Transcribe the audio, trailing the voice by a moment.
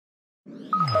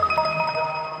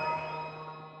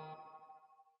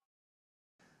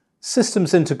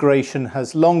Systems integration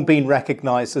has long been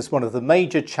recognized as one of the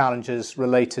major challenges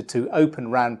related to Open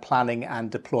RAN planning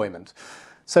and deployment.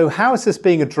 So how is this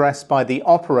being addressed by the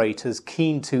operators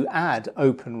keen to add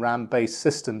Open RAN-based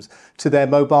systems to their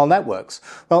mobile networks?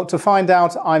 Well, to find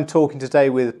out, I'm talking today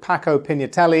with Paco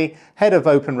Pignatelli, Head of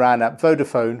Open RAN at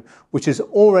Vodafone, which is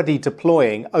already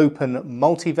deploying open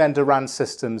multi-vendor RAN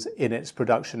systems in its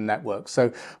production network.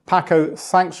 So Paco,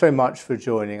 thanks very much for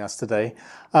joining us today.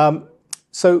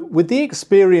 So with the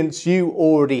experience you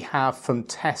already have from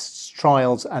tests,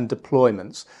 trials and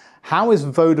deployments, how is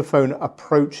Vodafone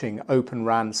approaching Open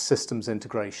RAN systems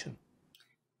integration?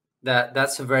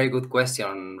 That's a very good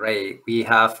question, Ray. We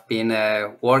have been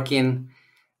working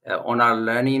on our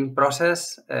learning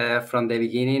process from the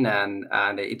beginning,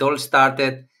 and it all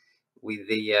started with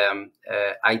the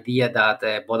idea that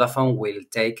Vodafone will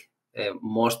take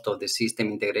most of the system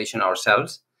integration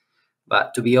ourselves.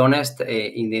 But to be honest,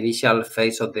 in the initial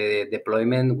phase of the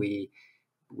deployment,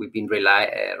 we've been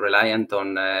reliant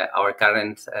on our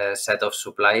current set of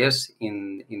suppliers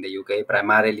in the UK,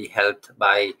 primarily helped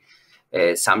by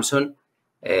Samsung.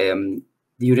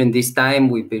 During this time,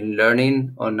 we've been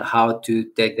learning on how to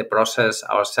take the process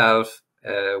ourselves.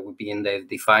 We've been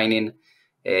defining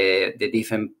the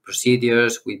different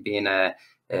procedures. We've been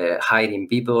hiring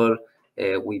people.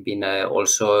 We've been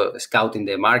also scouting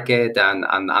the market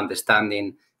and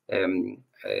understanding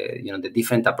the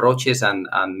different approaches and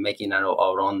making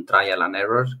our own trial and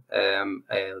error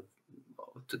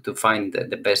to find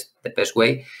the best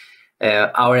way.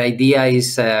 Our idea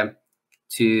is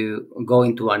to go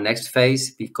into our next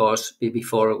phase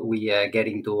before we get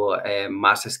into a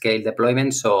mass scale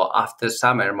deployment. So after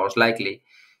summer, most likely,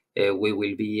 we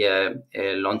will be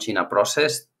launching a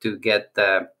process to get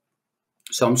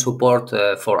some support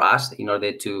for us in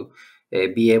order to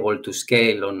be able to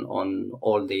scale on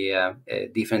all the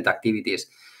different activities.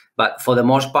 But for the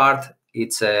most part,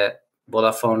 it's a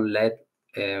Vodafone-led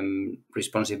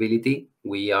responsibility.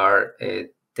 We are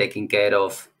taking care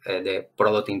of the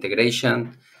product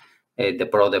integration, the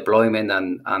product deployment,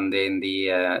 and then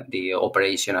the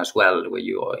operation as well. Where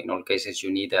in all cases,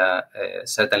 you need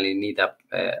certainly need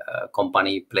a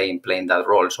company playing that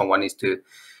role. Someone is to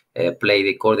play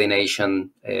the coordination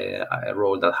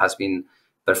role that has been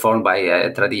performed by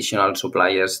traditional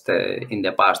suppliers in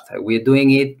the past. We're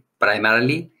doing it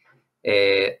primarily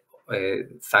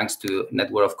thanks to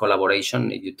network of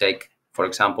collaboration. If you take, for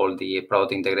example, the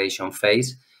product integration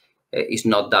phase, it's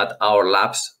not that our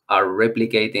labs are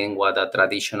replicating what a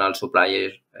traditional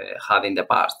supplier had in the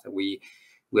past. We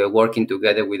are working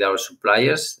together with our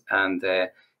suppliers, and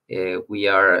we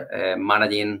are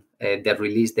managing the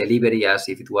release delivery as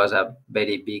if it was a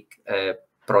very big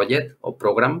project or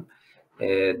program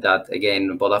that,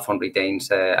 again, Vodafone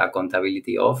retains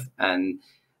accountability of. And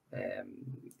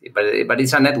but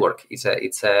it's a network. It's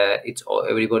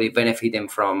everybody benefiting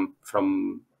from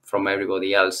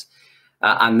everybody else.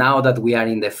 And now that we are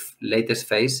in the latest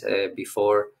phase,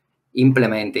 before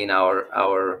implementing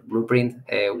our blueprint,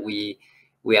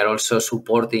 we are also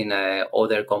supporting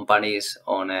other companies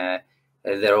on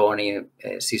their own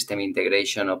system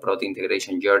integration or product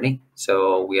integration journey.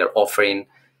 So we are offering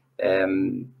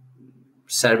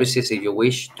services, if you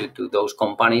wish, to those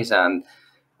companies, and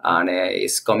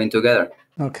it's coming together.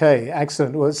 Okay,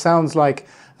 excellent. Well, it sounds like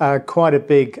quite a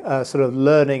big sort of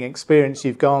learning experience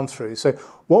you've gone through. So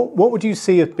what would you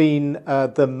see have been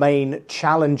the main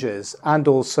challenges and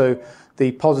also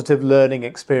the positive learning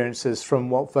experiences from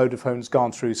what Vodafone's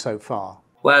gone through so far?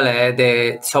 Well,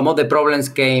 some of the problems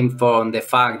came from the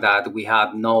fact that we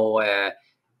had no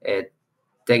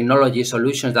technology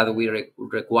solutions that we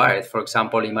required. For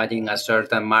example, imagine a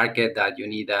certain market that you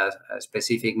need a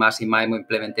specific massive MIMO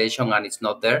implementation and it's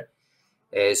not there.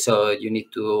 So you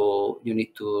need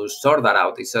to sort that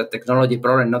out. It's a technology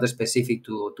problem, not specific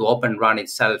to Open RAN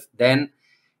itself. Then,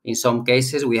 in some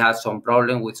cases, we had some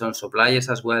problem with some suppliers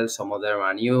as well. Some of them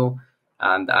are new,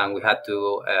 and we had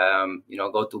to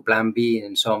go to Plan B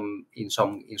in some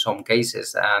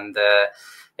cases. And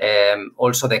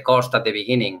also the cost at the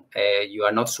beginning. You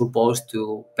are not supposed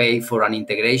to pay for an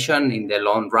integration in the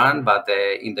long run, but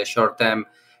in the short term,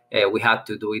 we had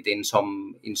to do it in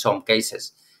some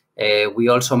cases. We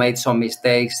also made some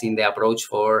mistakes in the approach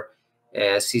for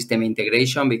system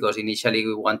integration, because initially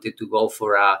we wanted to go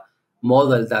for a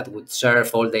model that would serve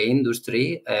all the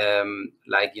industry,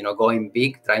 going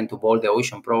big, trying to boil the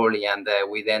ocean probably, and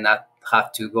we then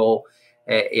have to go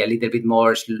a little bit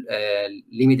more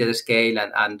limited scale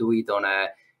and do it on a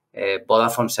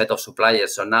Vodafone set of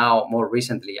suppliers. So now, more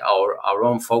recently, our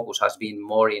own focus has been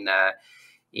more in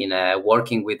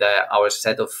working with our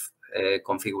set of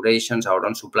configurations, our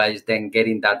own supplies, then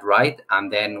getting that right.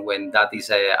 And then when that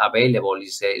is available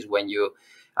is when you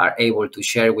are able to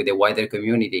share with the wider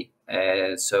community.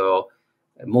 So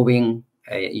moving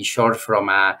in short from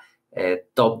a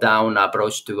top-down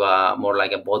approach to a more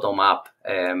like a bottom-up,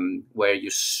 where you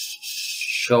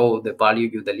show the value,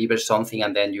 you deliver something,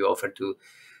 and then you offer to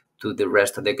the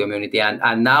rest of the community.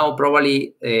 And now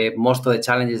probably most of the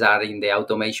challenges are in the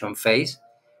automation phase,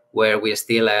 where we're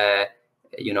still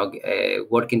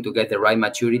working to get the right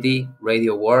maturity.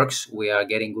 Radio works. We are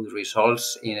getting good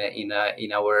results in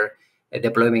our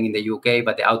deployment in the UK,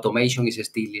 but the automation is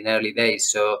still in early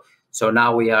days. So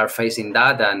now we are facing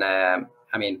that, and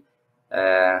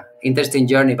interesting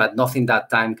journey, but nothing that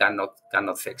time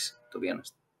cannot fix, to be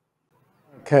honest.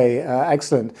 Okay,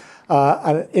 excellent.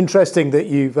 And interesting that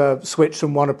you've switched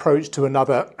from one approach to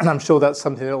another, and I'm sure that's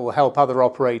something that will help other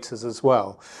operators as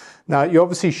well. Now, you're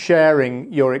obviously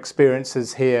sharing your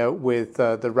experiences here with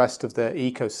the rest of the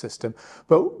ecosystem,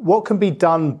 but what can be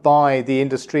done by the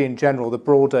industry in general, the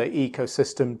broader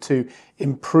ecosystem, to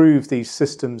improve these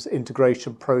systems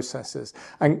integration processes?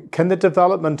 And can the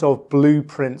development of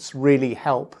blueprints really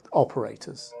help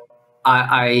operators?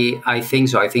 I think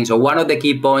so. I think so. One of the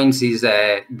key points is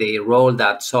the role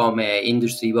that some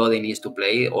industry body needs to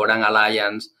play, or an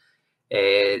alliance,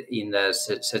 in the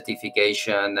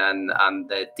certification and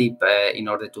the tip in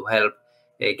order to help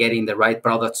getting the right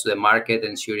products to the market,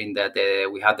 ensuring that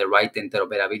we have the right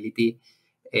interoperability.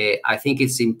 I think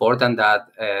it's important that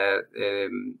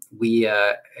we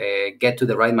get to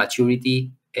the right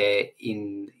maturity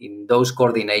in those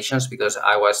coordinations, because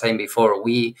I was saying before,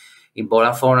 we in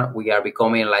Vodafone, we are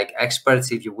becoming like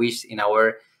experts, if you wish, in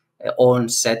our own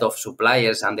set of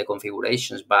suppliers and the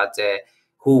configurations, but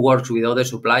who works with other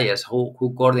suppliers, who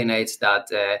coordinates that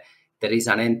there is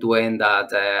an end-to-end,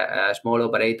 that a small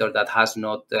operator that has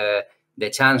not the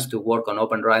chance to work on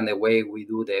Open RAN the way we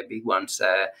do the big ones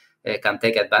can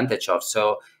take advantage of.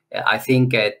 So I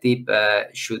think TIP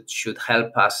should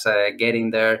help us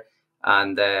getting there.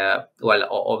 And well,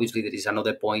 obviously there is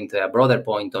another point, a broader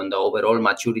point on the overall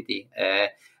maturity.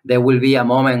 There will be a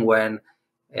moment when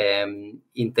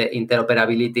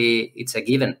interoperability, it's a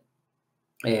given.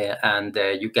 And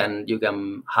you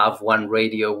can have one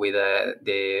radio with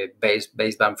the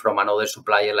baseband from another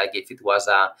supplier, like if it was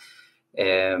a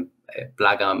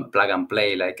plug and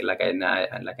play, like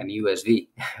an USB,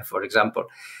 for example.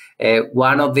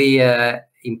 One of the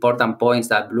important points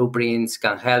that blueprints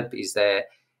can help is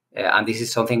and this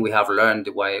is something we have learned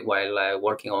while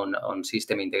working on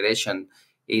system integration,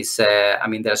 is there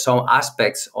are some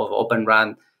aspects of Open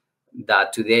RAN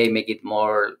that today make it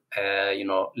more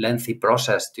lengthy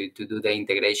process to do the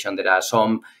integration. There are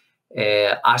some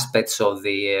aspects of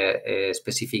the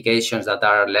specifications that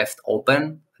are left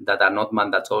open, that are not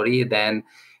mandatory. Then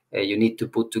you need to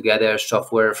put together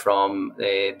software from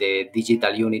the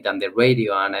digital unit and the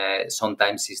radio, and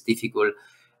sometimes it's difficult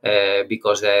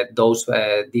because those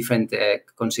different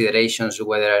considerations,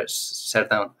 whether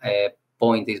certain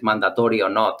point is mandatory or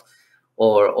not,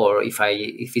 or if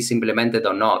it's implemented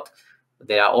or not.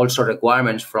 There are also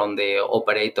requirements from the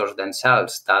operators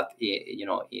themselves that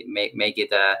make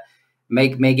it a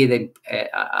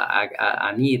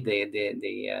need,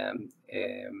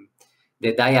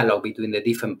 the dialogue between the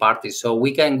different parties. So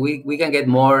we can get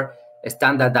more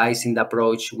standardized in the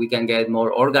approach. We can get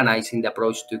more organized in the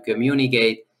approach to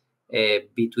communicate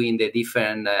between the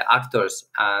different actors,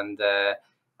 and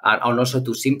also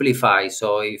to simplify.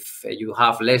 So if you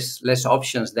have less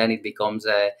options, then it becomes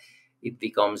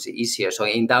easier. So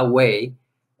in that way,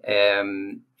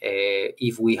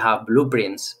 if we have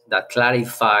blueprints that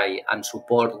clarify and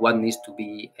support what needs to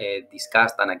be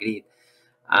discussed and agreed,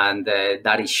 and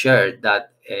that is shared,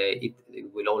 that it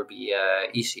will all be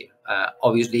easier.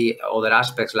 Obviously, other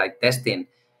aspects like testing,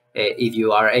 if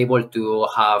you are able to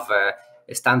have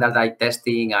standardized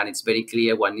testing and it's very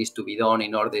clear what needs to be done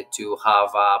in order to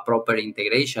have a proper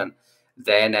integration,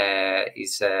 then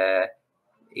it's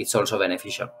also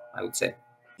beneficial, I would say.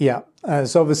 Yeah,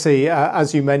 so obviously,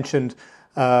 as you mentioned,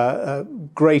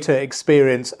 greater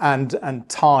experience and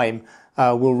time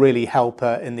will really help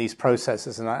in these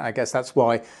processes. And I guess that's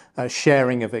why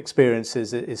sharing of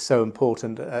experiences is so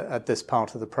important at this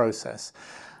part of the process.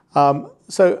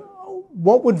 So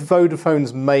what would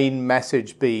Vodafone's main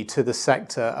message be to the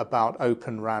sector about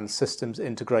Open RAN systems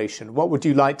integration? What would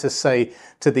you like to say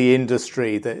to the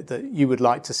industry that you would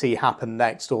like to see happen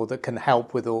next, or that can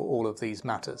help with all of these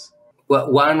matters?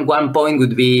 Well, one point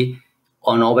would be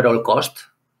on overall cost.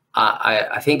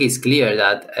 I think it's clear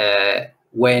that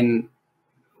when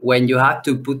you have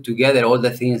to put together all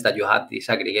the things that you had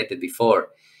disaggregated before,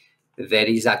 there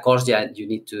is a cost that you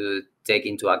need to take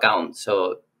into account.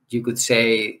 So you could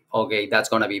say, okay, that's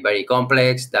going to be very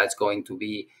complex. That's going to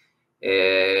be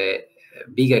a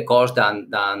bigger cost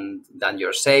than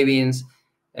your savings.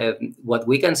 What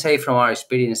we can say from our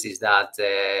experience is that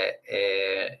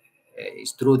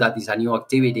it's true that it's a new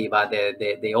activity, but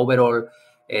the overall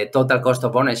total cost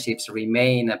of ownerships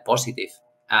remain positive,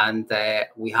 and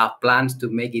we have plans to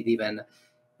make it even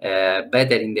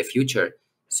better in the future.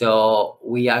 So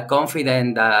we are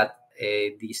confident that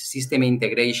the system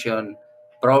integration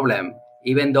problem,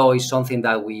 even though it's something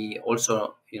that we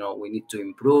also, we need to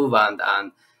improve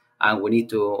and we need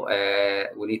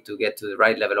to get to the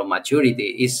right level of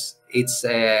maturity, it's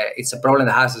a problem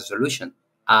that has a solution,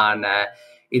 and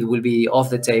it will be off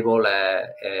the table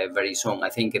very soon. I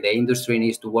think the industry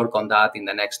needs to work on that in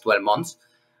the next 12 months.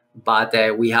 But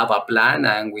we have a plan,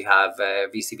 and we have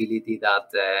visibility that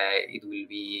it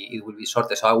will be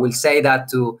sorted. So I will say that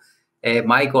to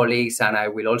my colleagues, and I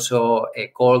will also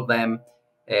call them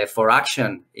for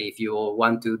action. If you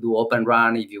want to do Open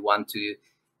RAN, if you want to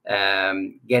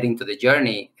get into the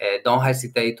journey, don't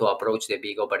hesitate to approach the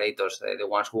big operators, the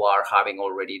ones who are having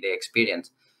already the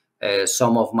experience.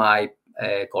 Some of my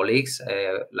colleagues,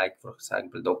 like for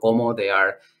example Docomo, they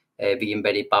are being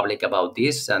very public about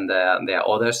this, and there are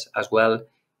others as well.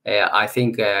 I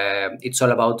think it's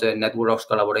all about network of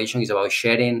collaboration. It's about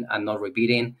sharing and not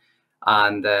repeating.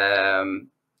 And but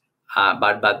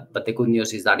the good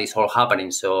news is that it's all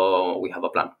happening, so we have a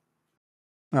plan.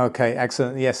 Okay,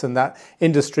 excellent. Yes, and that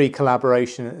industry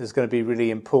collaboration is going to be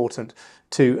really important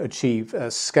to achieve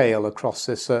scale across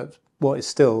this what is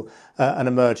still an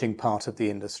emerging part of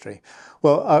the industry.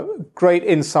 Well, great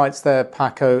insights there,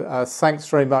 Paco. Thanks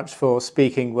very much for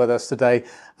speaking with us today,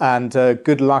 and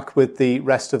good luck with the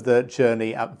rest of the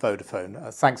journey at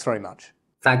Vodafone. Thanks very much.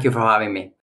 Thank you for having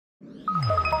me.